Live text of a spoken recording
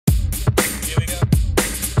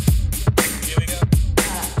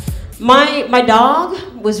My dog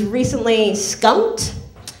was recently skunked.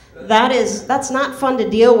 That's not fun to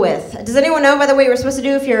deal with. Does anyone know, by the way, what you're supposed to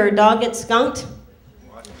do if your dog gets skunked?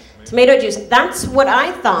 Tomato juice. That's what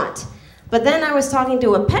I thought. But then I was talking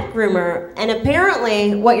to a pet groomer, and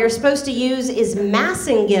apparently what you're supposed to use is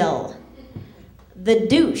massengill, the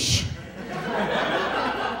douche.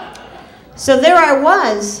 So there I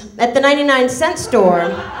was at the 99-cent store,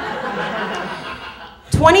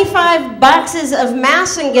 25 boxes of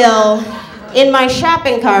massengill in my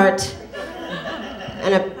shopping cart,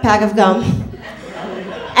 and a pack of gum.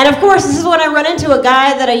 And of course, this is when I run into a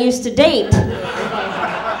guy that I used to date.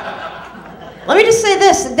 Let me just say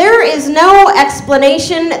this, there is no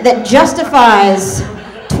explanation that justifies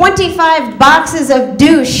 25 boxes of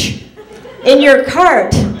douche in your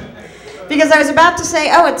cart. Because I was about to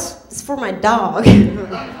say, oh, it's for my dog.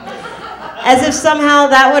 As if somehow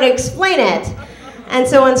that would explain it. And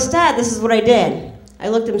so instead, this is what I did. I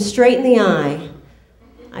looked him straight in the eye.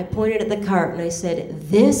 I pointed at the cart and I said,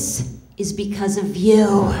 this is because of you.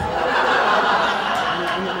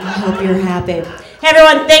 I hope you're happy. Hey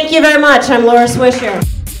everyone, thank you very much. I'm Laura Swisher.